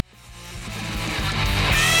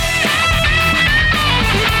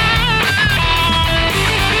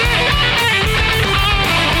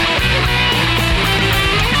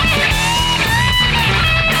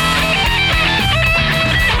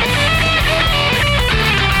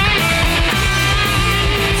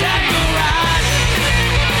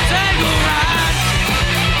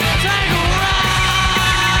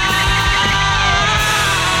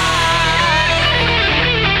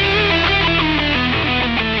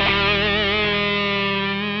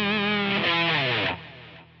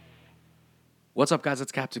What's up, guys?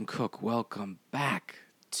 It's Captain Cook. Welcome back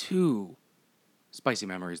to Spicy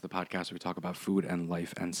Memories, the podcast where we talk about food and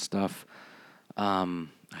life and stuff. I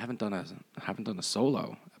haven't done a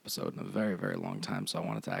solo episode in a very, very long time, so I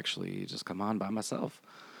wanted to actually just come on by myself.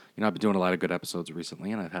 You know, I've been doing a lot of good episodes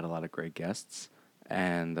recently, and I've had a lot of great guests,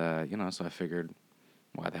 and so I figured,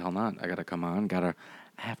 why the hell not? I gotta come on. I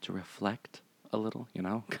have to reflect a little,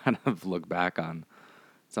 kind of look back on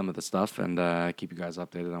some of the stuff and keep you guys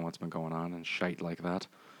updated on what's been going on and shite like that.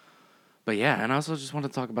 But yeah, and I also just want to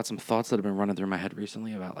talk about some thoughts that have been running through my head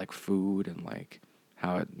recently about like food and like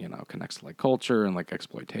how it, connects to like culture and like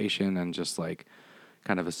exploitation and just like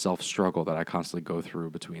kind of a self struggle that I constantly go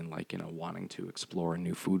through between like, wanting to explore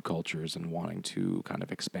new food cultures and wanting to kind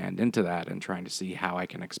of expand into that and trying to see how I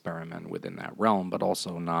can experiment within that realm, but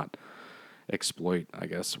also not exploit, I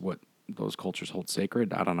guess, what those cultures hold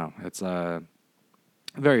sacred. I don't know. It's a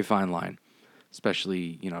very fine line,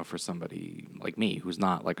 especially, for somebody like me who's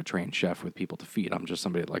not like a trained chef with people to feed. I'm just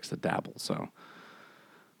somebody that likes to dabble, so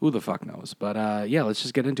who the fuck knows? But yeah, let's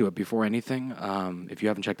just get into it. Before anything, if you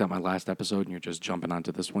haven't checked out my last episode and you're just jumping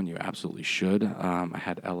onto this one, you absolutely should. I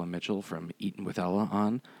had Ella Mitchell from Eatin' with Ella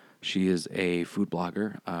on. She is a food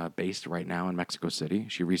blogger based right now in Mexico City.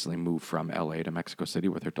 She recently moved from LA to Mexico City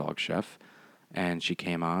with her dog Chef, and she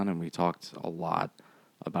came on and we talked a lot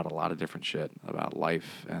about a lot of different shit, about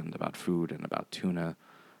life and about food and about tuna.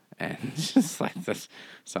 And just like, this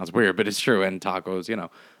sounds weird, but it's true. And tacos,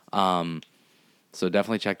 So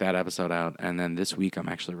definitely check that episode out. And then this week I'm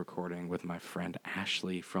actually recording with my friend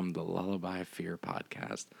Ashley from the Lullaby Fear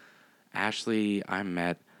podcast. Ashley, I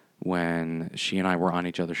met when she and I were on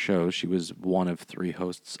each other's shows. She was one of 3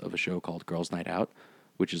 hosts of a show called Girls Night Out,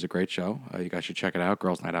 which is a great show. You guys should check it out,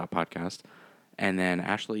 Girls Night Out podcast. And then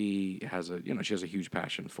Ashley she has a huge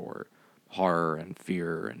passion for horror and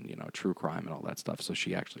fear and, true crime and all that stuff. So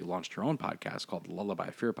she actually launched her own podcast called the Lullaby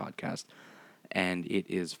Fear Podcast. And it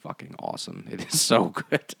is fucking awesome. It is so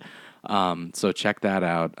good. So check that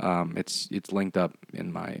out. It's linked up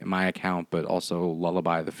in my account, but also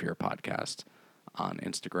Lullaby the Fear Podcast on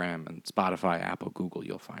Instagram and Spotify, Apple, Google.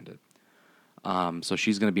 You'll find it. So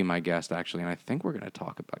she's going to be my guest, actually, and I think we're going to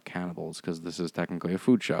talk about cannibals because this is technically a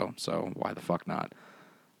food show, so why the fuck not?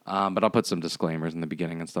 But I'll put some disclaimers in the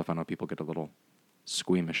beginning and stuff. I know people get a little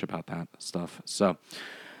squeamish about that stuff. So,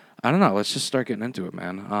 I don't know. Let's just start getting into it,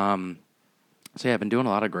 man. So, yeah, I've been doing a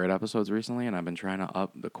lot of great episodes recently, and I've been trying to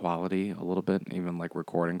up the quality a little bit, even, like,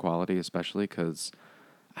 recording quality, especially because,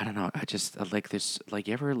 I don't know, I just, like, this, like,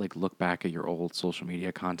 you ever, like, look back at your old social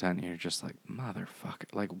media content, and you're just like,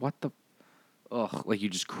 motherfucker, like, what the ugh, like you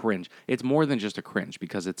just cringe. It's more than just a cringe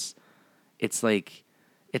because it's like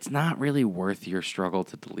it's not really worth your struggle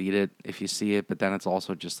to delete it if you see it, but then it's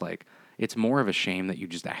also just like it's more of a shame that you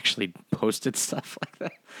just actually posted stuff like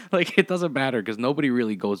that. Like it doesn't matter because nobody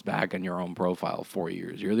really goes back on your own profile 4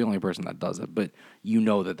 years. You're the only person that does it, but you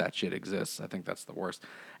know that shit exists. I think that's the worst.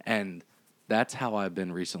 And that's how I've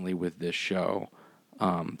been recently with this show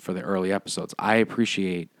for the early episodes. I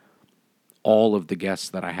appreciate all of the guests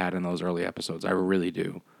that I had in those early episodes. I really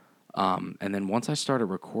do. And then once I started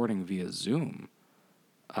recording via Zoom,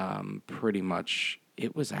 pretty much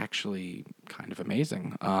it was actually kind of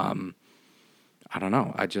amazing. I don't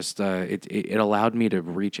know. I just it allowed me to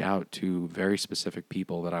reach out to very specific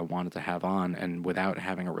people that I wanted to have on, and without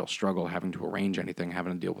having a real struggle, having to arrange anything,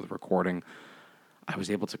 having to deal with recording, I was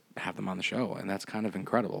able to have them on the show, and that's kind of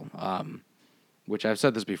incredible. Which I've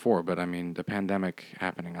said this before, but I mean, the pandemic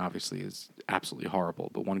happening obviously is absolutely horrible.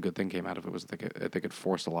 But one good thing came out of it was I think it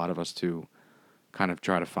forced a lot of us to kind of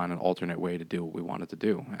try to find an alternate way to do what we wanted to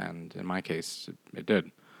do. And in my case, it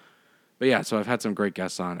did. But yeah, so I've had some great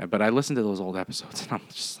guests on. But I listened to those old episodes, and I'm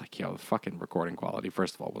just like, the fucking recording quality,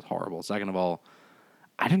 first of all, was horrible. Second of all,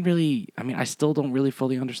 I still don't really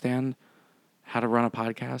fully understand how to run a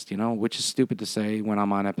podcast, which is stupid to say when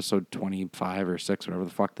I'm on episode 25 or 6, whatever the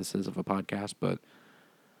fuck this is of a podcast, but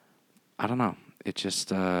I don't know. It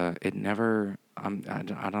just, it never, I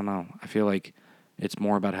don't know. I feel like it's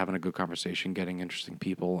more about having a good conversation, getting interesting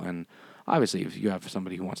people, and obviously if you have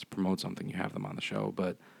somebody who wants to promote something, you have them on the show,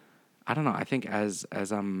 but I don't know. I think as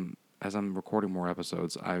I'm recording more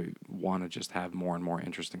episodes, I want to just have more and more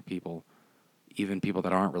interesting people, even people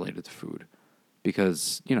that aren't related to food.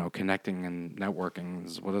 Because, connecting and networking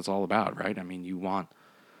is what it's all about, right? I mean, you want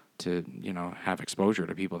to, have exposure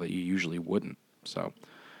to people that you usually wouldn't. So,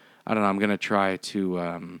 I don't know. I'm going to try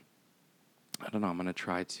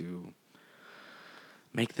to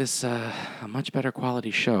make this a much better quality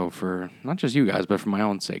show for not just you guys, but for my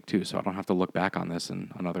own sake, too. So I don't have to look back on this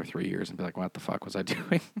in another 3 years and be like, what the fuck was I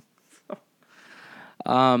doing?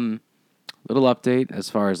 Little update as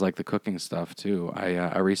far as like the cooking stuff too.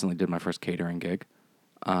 I recently did my first catering gig.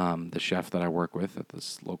 The chef that I work with at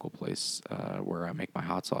this local place where I make my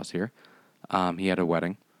hot sauce here, he had a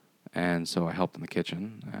wedding, and so I helped in the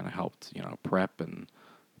kitchen and I helped prep and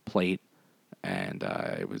plate, and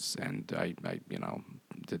I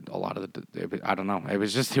did a lot of I don't know. It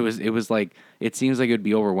was just it was like it seems like it would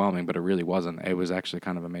be overwhelming, but it really wasn't. It was actually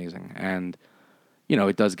kind of amazing, and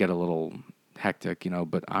it does get a little hectic,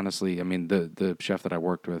 but honestly, I mean, the chef that I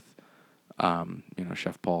worked with,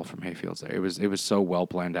 Chef Paul from Hayfields there, it was so well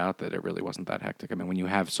planned out that it really wasn't that hectic. I mean, when you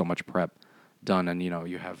have so much prep done and,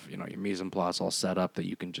 you have, your mise en place all set up that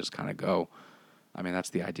you can just kind of go, I mean,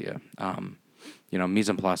 that's the idea. Mise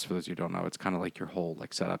en place, for those who don't know, it's kind of like your whole,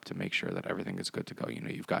 like, setup to make sure that everything is good to go.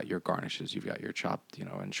 You've got your garnishes, you've got your chopped,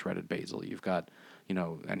 and shredded basil, you've got,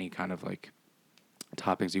 any kind of, like,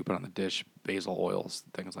 toppings you put on the dish, basil oils,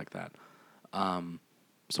 things like that.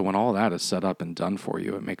 So when all that is set up and done for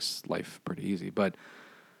you, it makes life pretty easy. But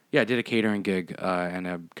yeah, I did a catering gig, and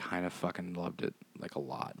I kind of fucking loved it like a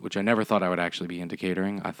lot, which I never thought I would actually be into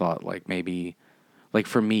catering. I thought like maybe, like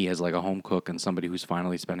for me as like a home cook and somebody who's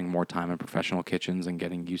finally spending more time in professional kitchens and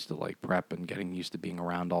getting used to like prep and getting used to being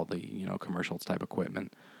around all the, commercial type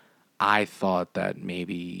equipment, I thought that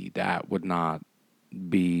maybe that would not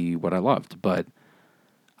be what I loved. But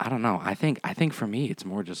I don't know. I think for me, it's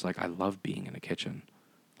more just like I love being in a kitchen.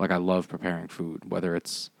 Like I love preparing food, whether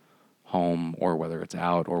it's home or whether it's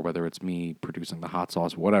out or whether it's me producing the hot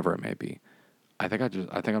sauce, whatever it may be. I think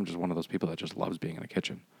I'm just one of those people that just loves being in a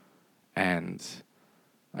kitchen. And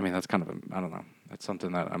I mean, that's kind of I don't know. That's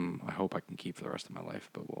something that I hope I can keep for the rest of my life,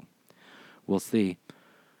 but we'll see.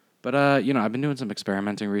 But I've been doing some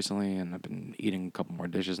experimenting recently, and I've been eating a couple more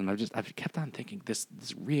dishes, and I've kept on thinking this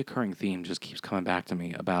reoccurring theme just keeps coming back to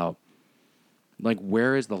me about like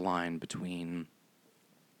where is the line between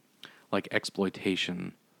like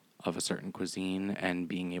exploitation of a certain cuisine and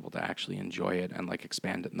being able to actually enjoy it and like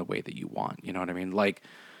expand it in the way that you want. You know what I mean? Like,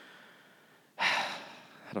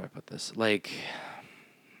 how do I put this? Like,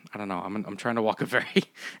 I don't know. I'm trying to walk a very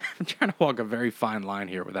I'm trying to walk a very fine line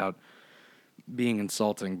here without being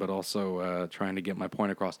insulting, but also trying to get my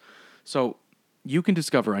point across. So you can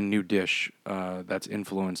discover a new dish that's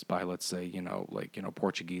influenced by, let's say,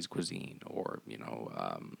 Portuguese cuisine or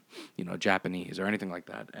Japanese or anything like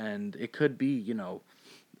that, and it could be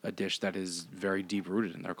a dish that is very deep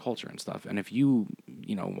rooted in their culture and stuff. And if you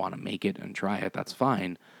want to make it and try it, that's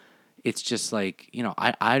fine. It's just like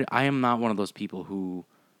I am not one of those people who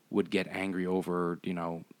would get angry over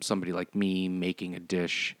somebody like me making a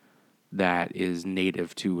dish that is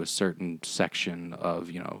native to a certain section of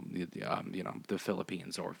the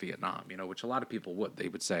Philippines or Vietnam, which a lot of people would. They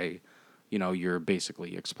would say, you're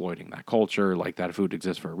basically exploiting that culture, like that food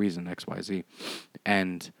exists for a reason, X, Y, Z,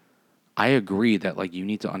 and I agree that like you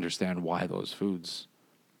need to understand why those foods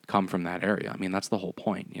come from that area. I mean, that's the whole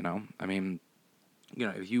point, I mean,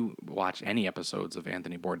 if you watch any episodes of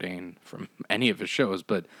Anthony Bourdain from any of his shows,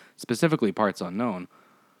 but specifically Parts Unknown,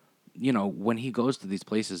 when he goes to these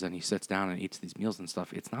places and he sits down and eats these meals and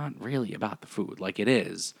stuff, it's not really about the food. Like it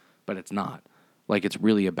is, but it's not. Like it's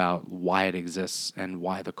really about why it exists and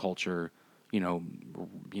why the culture,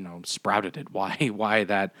 sprouted it. Why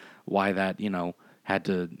that had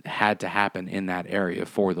to happen in that area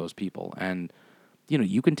for those people. And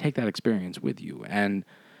you can take that experience with you. And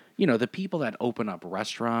the people that open up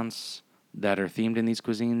restaurants that are themed in these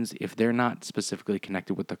cuisines, if they're not specifically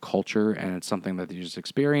connected with the culture and it's something that they just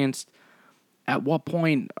experienced, at what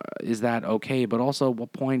point is that okay? But also, at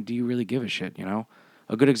what point do you really give a shit?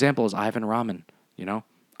 A good example is Ivan Ramen.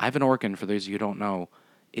 Ivan Orkin, for those of you who don't know,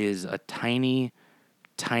 is a tiny,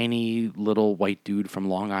 tiny little white dude from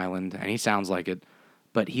Long Island, and he sounds like it,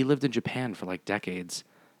 but he lived in Japan for like decades.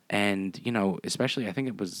 And, especially I think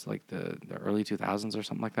it was like the early 2000s or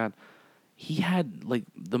something like that. He had like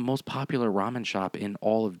the most popular ramen shop in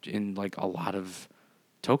like a lot of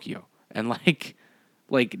Tokyo. And like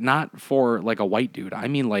not for like a white dude. I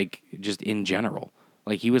mean like just in general.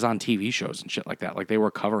 Like he was on TV shows and shit like that. Like they were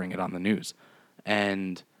covering it on the news.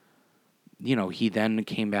 And he then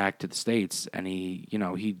came back to the States and he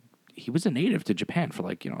was a native to Japan for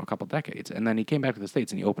like, a couple decades. And then he came back to the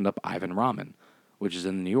States and he opened up Ivan Ramen, which is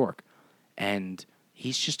in New York. And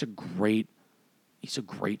he's just he's a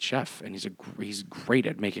great chef and he's great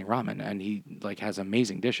at making ramen and he like has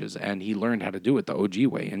amazing dishes and he learned how to do it the OG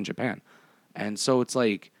way in Japan. And so it's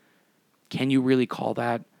like, can you really call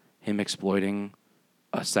that him exploiting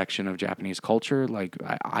a section of Japanese culture? Like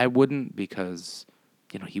I wouldn't, because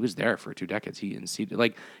he was there for 2 decades.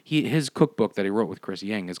 His cookbook that he wrote with Chris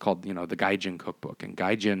Yang is called the Gaijin cookbook, and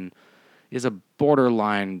Gaijin is a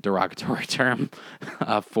borderline derogatory term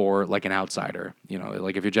for like an outsider. You know,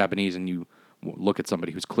 like if you're Japanese and you look at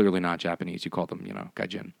somebody who's clearly not Japanese, you call them, you know,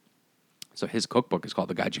 gaijin. So his cookbook is called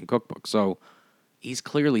the Gaijin Cookbook. So he's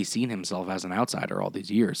clearly seen himself as an outsider all these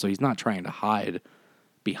years. So he's not trying to hide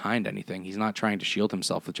behind anything. He's not trying to shield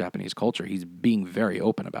himself with Japanese culture. He's being very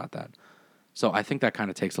open about that. So I think that kind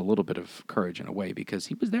of takes a little bit of courage in a way because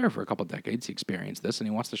he was there for a couple of decades. He experienced this and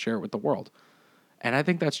he wants to share it with the world. And I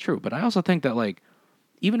think that's true. But I also think that, like,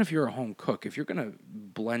 even if you're a home cook, if you're going to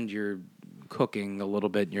blend your cooking a little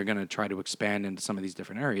bit and you're going to try to expand into some of these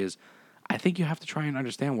different areas, I think you have to try and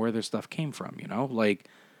understand where this stuff came from, you know? Like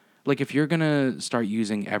if you're going to start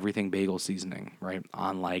using everything bagel seasoning, right,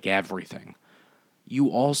 on like everything, you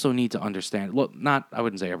also need to understand, look, not, I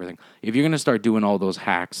wouldn't say everything. If you're going to start doing all those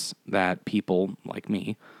hacks that people like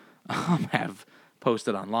me have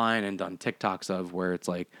posted online and done TikToks of where it's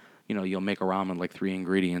like, you know, you'll make a ramen like 3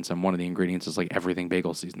 ingredients and one of the ingredients is like everything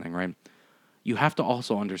bagel seasoning, right? You have to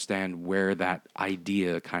also understand where that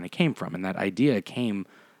idea kind of came from. And that idea came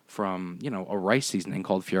from, you know, a rice seasoning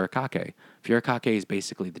called furikake. Furikake is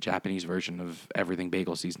basically the Japanese version of everything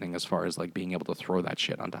bagel seasoning as far as like being able to throw that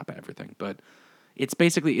shit on top of everything. But it's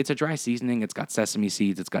basically, it's a dry seasoning. It's got sesame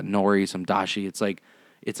seeds. It's got nori, some dashi. It's like,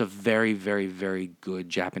 it's a very, very, very good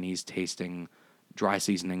Japanese tasting dry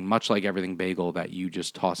seasoning, much like everything bagel that you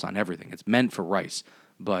just toss on everything. It's meant for rice,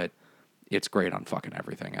 but it's great on fucking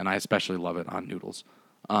everything. And I especially love it on noodles.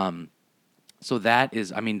 So that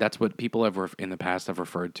is, I mean, that's what people have in the past have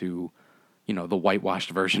referred to, you know, the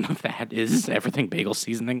whitewashed version of that is everything bagel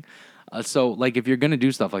seasoning. So, like, if you're going to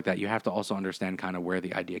do stuff like that, you have to also understand kind of where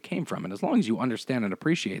the idea came from. And as long as you understand and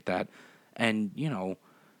appreciate that and, you know,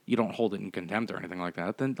 you don't hold it in contempt or anything like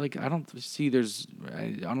that, then, like, I don't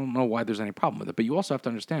know why there's any problem with it. But you also have to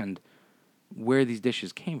understand where these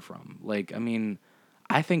dishes came from. Like, I mean,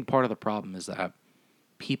 I think part of the problem is that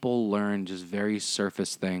people learn just very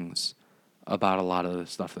surface things about a lot of the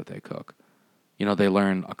stuff that they cook. You know, they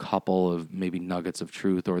learn a couple of maybe nuggets of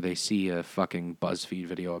truth, or they see a fucking BuzzFeed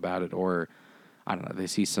video about it, or I don't know, they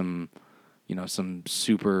see some, you know, some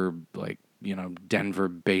super, like, you know,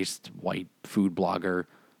 Denver-based white food blogger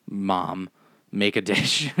mom make a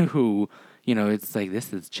dish who, you know, it's like,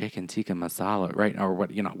 this is chicken tikka masala, right? Or what,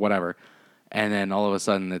 you know, whatever. And then all of a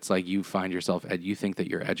sudden, it's like you find yourself, you think that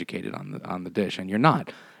you're educated on the dish, and you're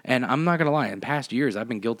not. And I'm not gonna lie, in past years, I've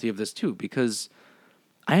been guilty of this too, because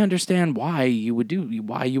I understand why you would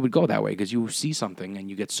go that way, because you see something and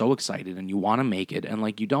you get so excited and you want to make it, and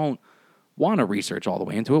like you don't want to research all the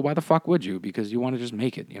way into it. Why the fuck would you? Because you want to just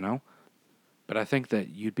make it, you know? But I think that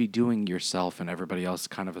you'd be doing yourself and everybody else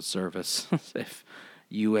kind of a service if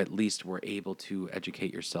you at least were able to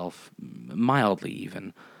educate yourself mildly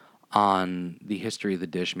even on the history of the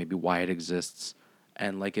dish, maybe why it exists,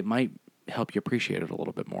 and like it might help you appreciate it a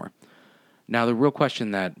little bit more. Now, the real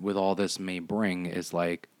question that with all this may bring is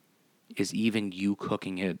like, is even you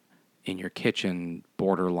cooking it in your kitchen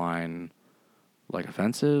borderline like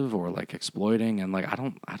offensive or like exploiting? And like, I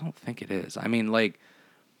don't think it is. I mean, like,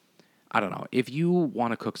 I don't know. If you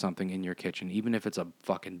want to cook something in your kitchen, even if it's a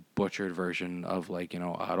fucking butchered version of like, you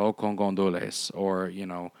know, arroz con gandules or,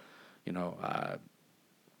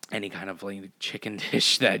 any kind of like chicken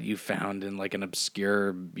dish that you found in like an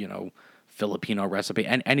obscure, you know, Filipino recipe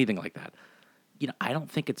and anything like that. You know, I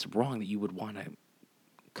don't think it's wrong that you would want to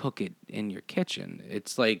cook it in your kitchen.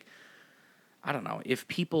 It's like, I don't know, if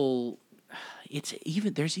people,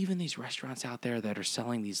 there's even these restaurants out there that are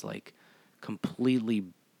selling these like completely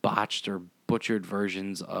botched or butchered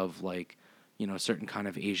versions of like, you know, certain kind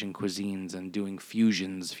of Asian cuisines and doing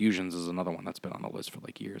fusions. Fusions is another one that's been on the list for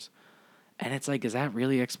like years. And it's like, is that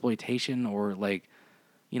really exploitation? Or like,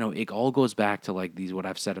 you know, it all goes back to like these, what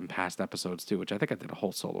I've said in past episodes too, which I think I did a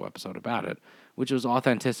whole solo episode about it, which was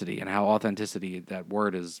authenticity, and how authenticity, that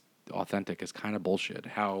word is authentic, is kind of bullshit.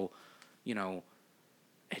 How, you know,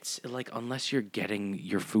 it's like, unless you're getting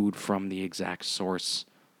your food from the exact source,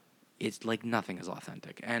 it's like nothing is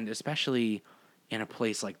authentic. And especially in a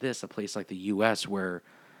place like this, a place like the U.S. where,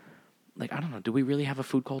 like, I don't know, do we really have a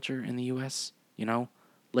food culture in the U.S.? You know?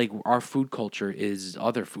 Like, our food culture is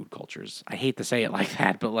other food cultures. I hate to say it like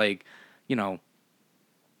that, but, like, you know,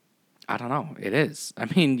 I don't know. It is. I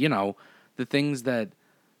mean, you know, the things that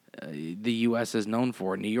the U.S. is known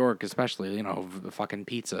for, New York especially, you know, fucking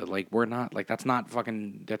pizza. Like, we're not, like, that's not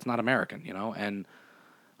American, you know? And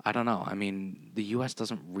I don't know. I mean, the U.S.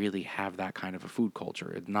 doesn't really have that kind of a food culture.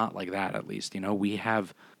 It's not like that, at least. You know, we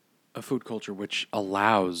have a food culture which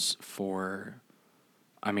allows for,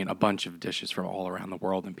 I mean, a bunch of dishes from all around the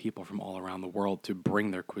world and people from all around the world to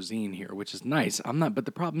bring their cuisine here, which is nice. But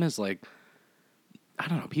the problem is, like, I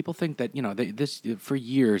don't know. People think that, this for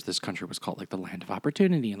years this country was called like the land of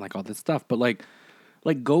opportunity and like all this stuff, but like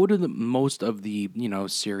go to the most of the,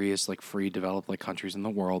 serious like free developed like countries in the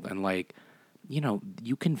world, and like,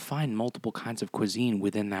 you can find multiple kinds of cuisine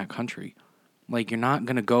within that country. Like you're not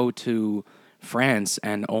going to go to France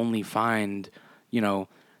and only find,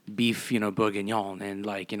 beef, bourguignon and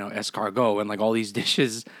like, escargot and like all these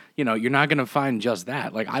dishes, you're not going to find just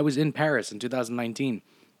that. Like I was in Paris in 2019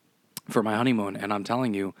 for my honeymoon, and I'm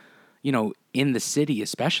telling you, in the city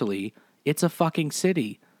especially, it's a fucking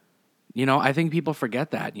city. I think people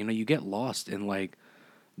forget that. You get lost in like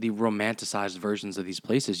the romanticized versions of these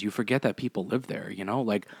places. You forget that people live there,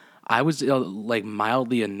 Like I was like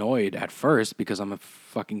mildly annoyed at first because I'm a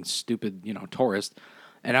fucking stupid, tourist.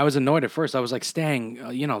 And I was annoyed at first. I was like staying,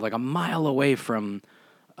 like a mile away from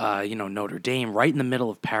Notre Dame, right in the middle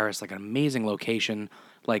of Paris, like an amazing location.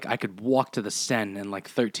 Like I could walk to the Seine in like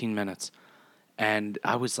 13 minutes. And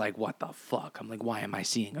I was like, what the fuck? I'm like, why am I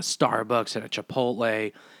seeing a Starbucks and a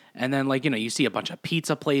Chipotle? And then, like, you see a bunch of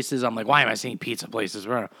pizza places. I'm like, why am I seeing pizza places?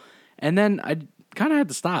 And then I kind of had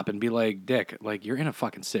to stop and be like, Dick, like, you're in a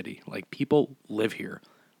fucking city. Like, people live here.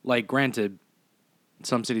 Like, granted,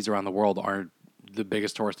 some cities around the world are the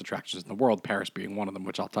biggest tourist attractions in the world, Paris being one of them,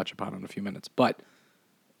 which I'll touch upon in a few minutes. But,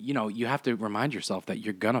 you have to remind yourself that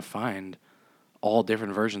you're going to find all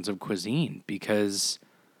different versions of cuisine because,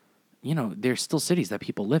 there's still cities that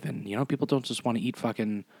people live in. People don't just want to eat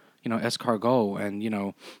fucking, escargot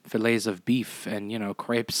and, fillets of beef and,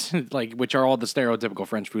 crepes, like, which are all the stereotypical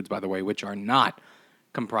French foods, by the way, which are not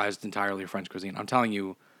comprised entirely of French cuisine. I'm telling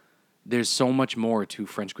you, there's so much more to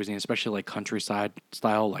French cuisine, especially like countryside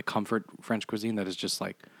style, like comfort French cuisine that is just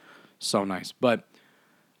like so nice. But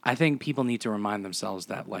I think people need to remind themselves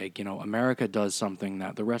that, like, America does something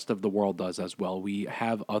that the rest of the world does as well. We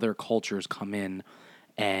have other cultures come in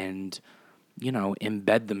and,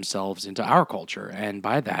 embed themselves into our culture. And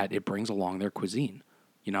by that, it brings along their cuisine.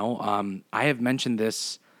 I have mentioned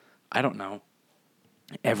this, I don't know,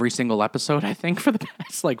 every single episode, I think, for the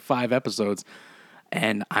past like 5 episodes.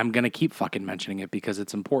 And I'm going to keep fucking mentioning it because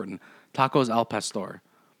it's important. Tacos al pastor,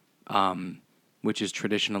 which is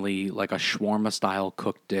traditionally like a shawarma style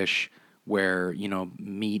cooked dish where,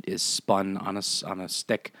 meat is spun on a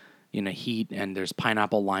stick in a heat, and there's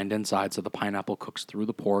pineapple lined inside, so the pineapple cooks through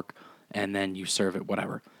the pork, and then you serve it,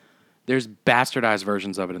 whatever. There's bastardized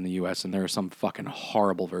versions of it in the U.S., and there are some fucking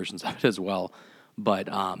horrible versions of it as well. But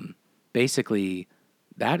basically,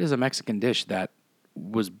 that is a Mexican dish that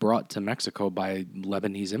was brought to Mexico by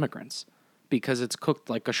Lebanese immigrants because it's cooked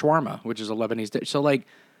like a shawarma, which is a Lebanese dish. So like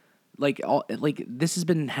this has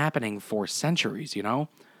been happening for centuries,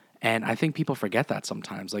 And I think people forget that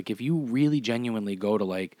sometimes. Like if you really genuinely go to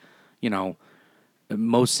like,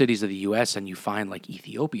 most cities of the U.S. and you find like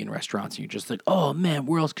Ethiopian restaurants and you're just like, oh man,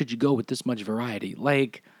 where else could you go with this much variety?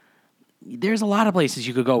 Like there's a lot of places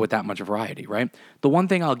you could go with that much variety, right? The one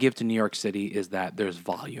thing I'll give to New York City is that there's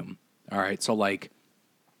volume. All right. So like,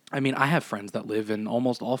 I have friends that live in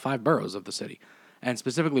almost all 5 boroughs of the city, and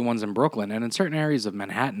specifically ones in Brooklyn. And in certain areas of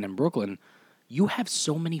Manhattan and Brooklyn, you have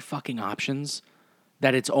so many fucking options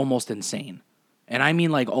that it's almost insane. And I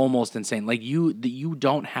mean like almost insane. Like you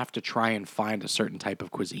don't have to try and find a certain type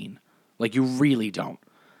of cuisine. Like you really don't.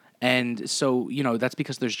 And so, that's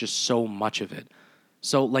because there's just so much of it.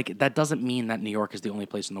 So like that doesn't mean that New York is the only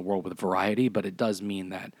place in the world with variety, but it does mean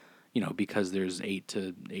that, because there's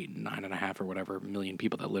 9.5 or whatever million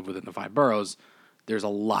people that live within the 5 boroughs, there's a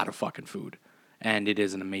lot of fucking food. And it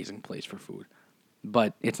is an amazing place for food.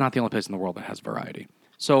 But it's not the only place in the world that has variety.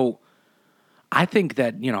 So I think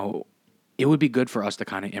that, it would be good for us to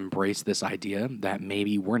kind of embrace this idea that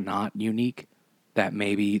maybe we're not unique, that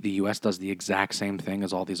maybe the U.S. does the exact same thing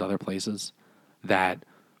as all these other places, that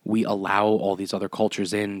we allow all these other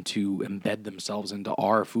cultures in to embed themselves into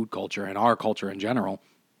our food culture and our culture in general.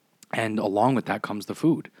 And along with that comes the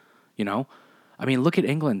food, look at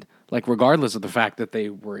England. Like, regardless of the fact that they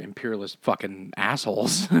were imperialist fucking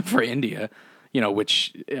assholes for India,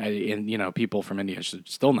 which, people from India should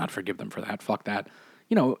still not forgive them for that. Fuck that.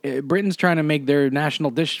 Britain's trying to make their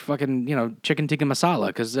national dish fucking, chicken tikka masala,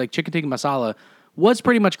 because like chicken tikka masala was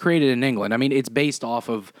pretty much created in England. It's based off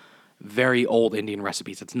of very old Indian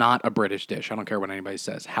recipes. It's not a British dish. I don't care what anybody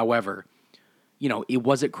says. However,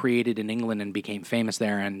 was it created in England and became famous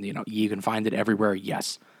there, and you can find it everywhere?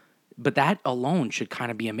 Yes. But that alone should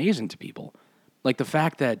kind of be amazing to people. Like the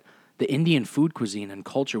fact that the Indian food cuisine and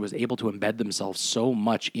culture was able to embed themselves so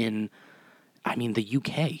much in, the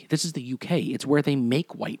UK. This is the UK. It's where they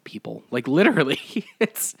make white people. Like literally,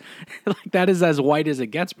 it's like that is as white as it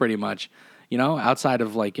gets pretty much, outside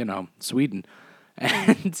of like, Sweden.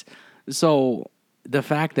 And so the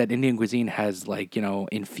fact that Indian cuisine has like,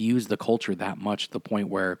 infused the culture that much to the point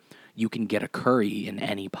where you can get a curry in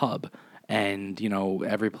any pub, and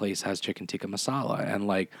every place has chicken tikka masala, and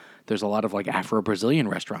like there's a lot of like Afro-Brazilian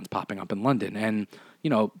restaurants popping up in London, and you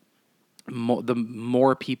know the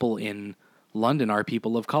more people in London are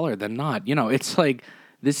people of color than not. It's like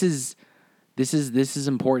this is this is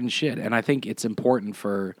important shit, and I think it's important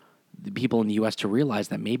for the people in the U.S. to realize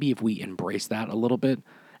that maybe if we embrace that a little bit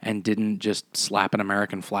and didn't just slap an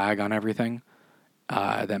American flag on everything,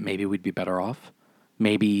 that maybe we'd be better off.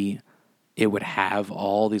 Maybe it would have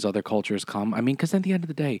all these other cultures come. I mean, because at the end of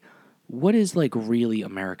the day, what is like really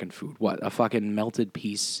American food? What, a fucking melted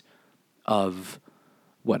piece of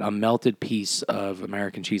a melted piece of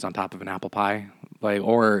American cheese on top of an apple pie? Like,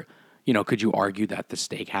 or, could you argue that the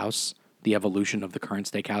steakhouse, the evolution of the current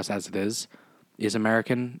steakhouse as it is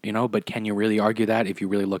American, but can you really argue that if you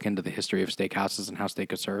really look into the history of steakhouses and how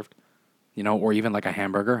steak is served? Or even like a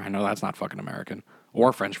hamburger. I know that's not fucking American.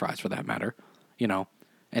 Or French fries for that matter,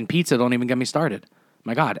 And pizza, don't even get me started.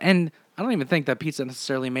 My God. And I don't even think that pizza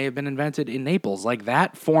necessarily may have been invented in Naples. Like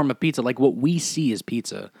that form of pizza, like what we see as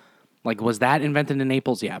pizza, like was that invented in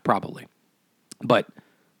Naples? Yeah, probably. But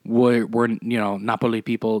were Napoli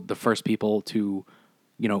people the first people to,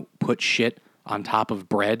 put shit on top of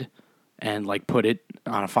bread and like put it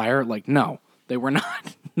on a fire? Like, no, they were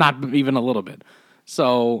not, not even a little bit.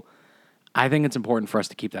 So I think it's important for us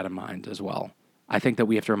to keep that in mind as well. I think that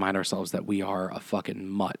we have to remind ourselves that we are a fucking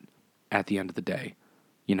mutt at the end of the day.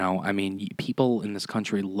 I mean, people in this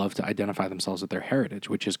country love to identify themselves with their heritage,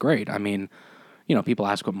 which is great. I mean, people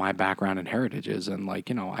ask what my background and heritage is, and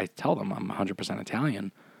like, I tell them I'm 100%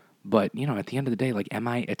 Italian. But, at the end of the day, like, am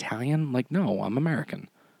I Italian? Like, no, I'm American,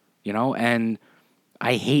 and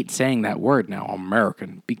I hate saying that word now,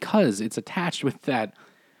 American, because it's attached with that,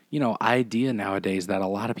 idea nowadays that a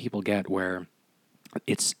lot of people get where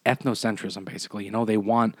it's ethnocentrism, basically. They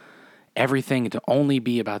want everything to only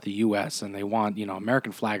be about the U.S., and they want,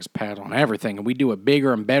 American flags pat on everything, and we do it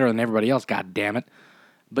bigger and better than everybody else, God damn it.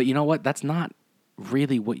 But you know what? That's not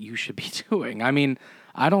really what you should be doing. I mean,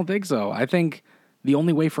 I don't think so. I think the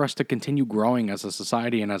only way for us to continue growing as a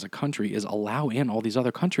society and as a country is allow in all these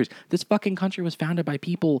other countries. This fucking country was founded by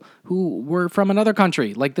people who were from another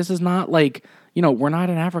country. Like, this is not like, we're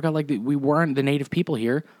not in Africa. Like, we weren't the native people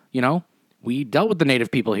here, We dealt with the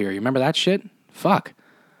native people here. You remember that shit? Fuck.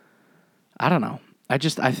 I don't know. I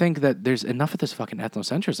think that there's enough of this fucking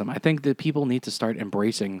ethnocentrism. I think that people need to start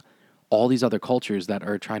embracing all these other cultures that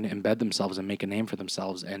are trying to embed themselves and make a name for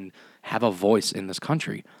themselves and have a voice in this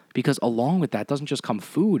country. Because along with that doesn't just come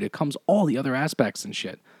food, it comes all the other aspects and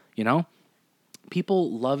shit,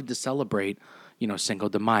 People love to celebrate, Cinco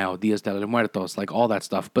de Mayo, Dias de los Muertos, like all that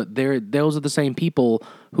stuff. But those are the same people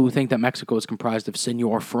who think that Mexico is comprised of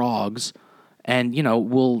Senor Frogs and,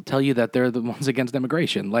 will tell you that they're the ones against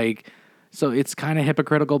immigration. Like, so it's kind of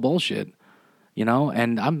hypocritical bullshit,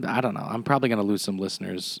 and I don't know. I'm probably going to lose some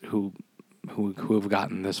listeners who have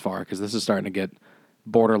gotten this far because this is starting to get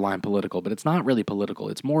borderline political, but it's not really political.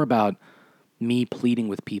 It's more about me pleading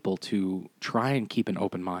with people to try and keep an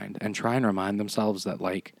open mind and try and remind themselves that,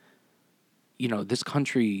 like, this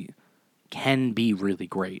country can be really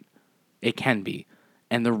great. It can be.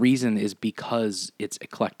 And the reason is because it's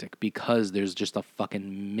eclectic, because there's just a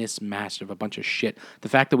fucking mismatch of a bunch of shit. The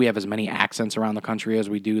fact that we have as many accents around the country as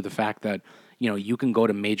we do, the fact that, you can go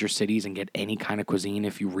to major cities and get any kind of cuisine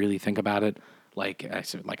if you really think about it. Like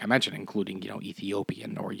I mentioned, including,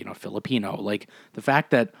 Ethiopian or, Filipino. Like the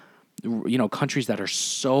fact that, countries that are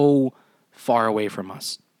so far away from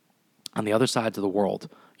us on the other sides of the world,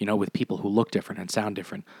 with people who look different and sound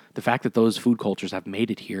different. The fact that those food cultures have made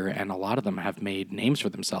it here and a lot of them have made names for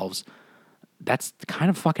themselves, that's kind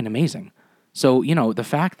of fucking amazing. So, the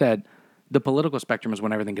fact that the political spectrum is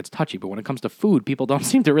when everything gets touchy, but when it comes to food, people don't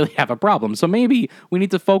seem to really have a problem. So maybe we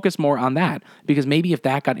need to focus more on that, because maybe if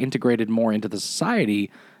that got integrated more into the society,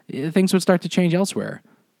 things would start to change elsewhere.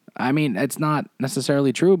 I mean, it's not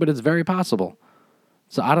necessarily true, but it's very possible.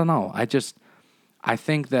 So I don't know. I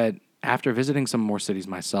think that after visiting some more cities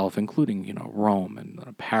myself, including, Rome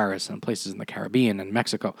and Paris and places in the Caribbean and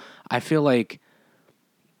Mexico, I feel like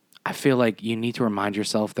you need to remind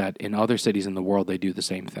yourself that in other cities in the world, they do the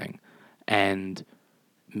same thing. And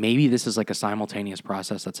maybe this is like a simultaneous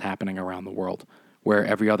process that's happening around the world, where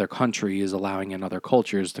every other country is allowing in other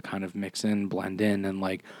cultures to kind of mix in, blend in, and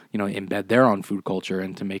like, embed their own food culture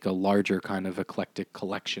and to make a larger kind of eclectic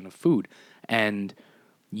collection of food. And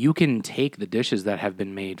you can take the dishes that have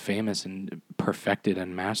been made famous and perfected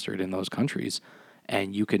and mastered in those countries,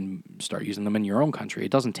 and you can start using them in your own country.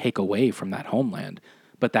 It doesn't take away from that homeland,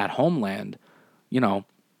 but that homeland,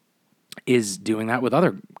 is doing that with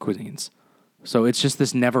other cuisines. So it's just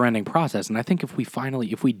this never-ending process. And I think if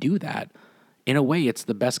we do that, in a way, it's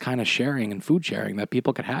the best kind of sharing and food sharing that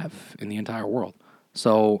people could have in the entire world.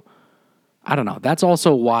 So I don't know. That's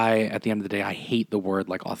also why, at the end of the day, I hate the word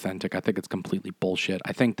like authentic. I think it's completely bullshit.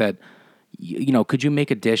 I think that, could you make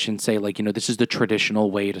a dish and say like, this is the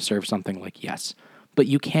traditional way to serve something? Like, yes, but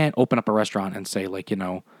you can't open up a restaurant and say like,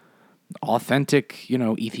 authentic,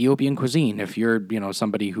 Ethiopian cuisine if you're,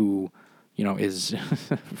 somebody who, is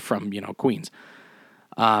from, Queens.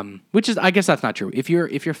 Which is, I guess that's not true. If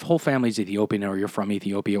your whole family's Ethiopian or you're from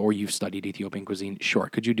Ethiopia or you've studied Ethiopian cuisine, sure.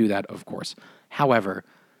 Could you do that? Of course. However,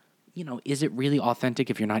 is it really authentic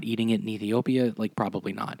if you're not eating it in Ethiopia? Like,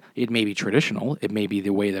 probably not. It may be traditional. It may be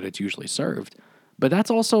the way that it's usually served. But that's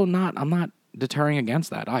also not, I'm not deterring against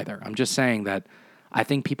that either. I'm just saying that I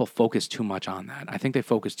think people focus too much on that. I think they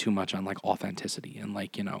focus too much on, like, authenticity. And,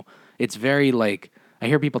 like, it's very, like, I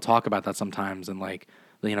hear people talk about that sometimes and, like,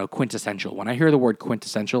 quintessential. When I hear the word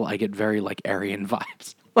quintessential, I get very, like, Aryan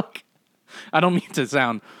vibes. Like, I don't mean to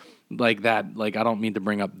sound like that. Like, I don't mean to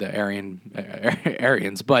bring up the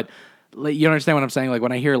Aryans, but like, you understand what I'm saying? Like,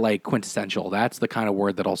 when I hear like quintessential, that's the kind of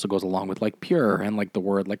word that also goes along with like pure and like the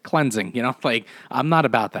word like cleansing. Like I'm not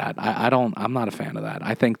about that. I'm not a fan of that.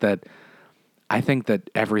 I think that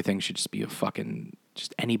everything should just be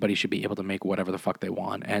just anybody should be able to make whatever the fuck they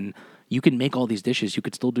want. And you can make all these dishes. You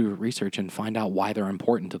could still do research and find out why they're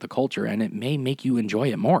important to the culture, and it may make you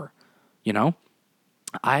enjoy it more. You know,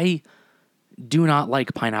 I do not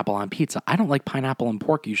like pineapple on pizza. I don't like pineapple and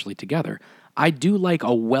pork usually together. I do like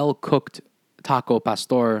a well cooked taco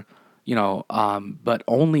pastor, but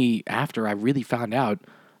only after I really found out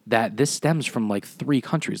that this stems from like 3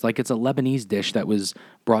 countries. Like, it's a Lebanese dish that was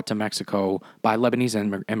brought to Mexico by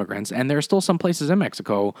Lebanese immigrants, and there are still some places in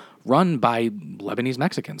Mexico run by Lebanese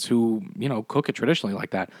Mexicans who cook it traditionally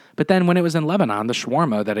like that. But then when it was in Lebanon, the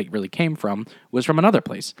shawarma that it really came from was from another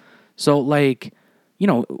place. So like,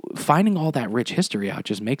 finding all that rich history out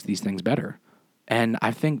just makes these things better. And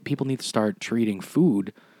I think people need to start treating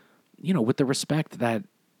food, with the respect that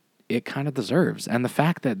it kind of deserves. And the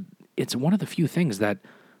fact that it's one of the few things that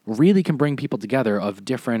really can bring people together of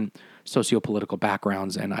different socio-political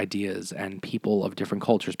backgrounds and ideas, and people of different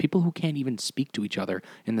cultures. People who can't even speak to each other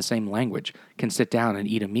in the same language can sit down and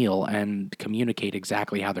eat a meal and communicate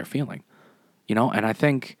exactly how they're feeling. And I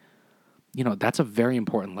think, that's a very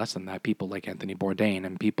important lesson that people like Anthony Bourdain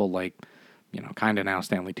and people like, kind of now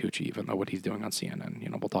Stanley Tucci, even though what he's doing on CNN,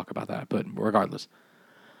 we'll talk about that. But regardless,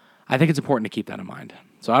 I think it's important to keep that in mind.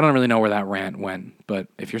 So I don't really know where that rant went, but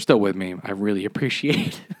if you're still with me, I really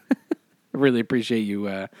appreciate I really appreciate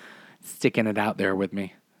you sticking it out there with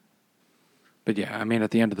me. But yeah, I mean,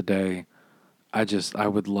 at the end of the day, I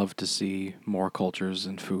would love to see more cultures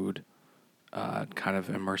and food kind of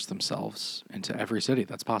immerse themselves into every city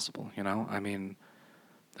that's possible. I mean,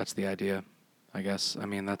 that's the idea, I guess. I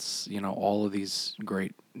mean, that's, all of these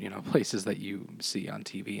great, places that you see on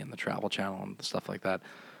TV and the Travel Channel and stuff like that.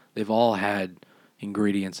 They've all had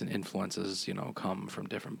ingredients and influences, come from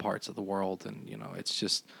different parts of the world. And, it's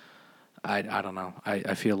just, I don't know.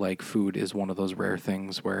 I feel like food is one of those rare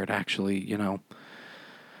things where it actually,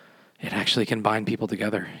 it actually can bind people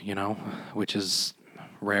together, which is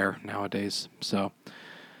rare nowadays. So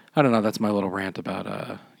I don't know. That's my little rant about,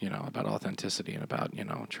 about authenticity and about,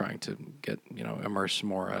 trying to get, immerse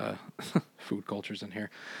more food cultures in here.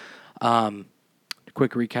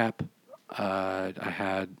 Quick recap. I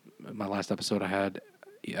had my last episode. I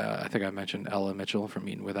think I mentioned Ella Mitchell from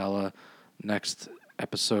Eating with Ella. Next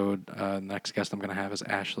episode, next guest I'm going to have is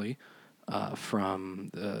Ashley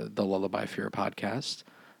from the Lullaby Fear podcast.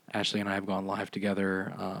 Ashley and I have gone live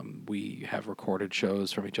together. We have recorded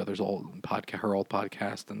shows from each other's old podcast, her old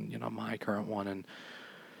podcast, and my current one.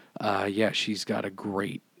 And she's got a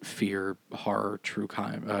great fear, horror, true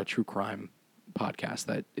crime podcast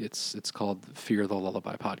that it's called Fear the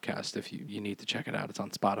Lullaby Podcast. If you need to check it out, it's on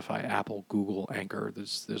Spotify, Apple, Google, Anchor.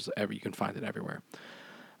 There's you can find it everywhere.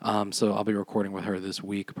 So I'll be recording with her this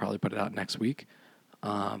week. Probably put it out next week.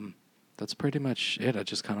 That's pretty much it. I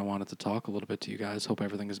just kind of wanted to talk a little bit to you guys. Hope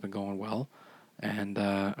everything has been going well, and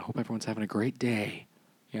I hope everyone's having a great day.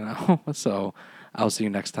 So I'll see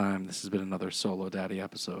you next time. This has been another Solo Daddy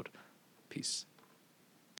episode. Peace.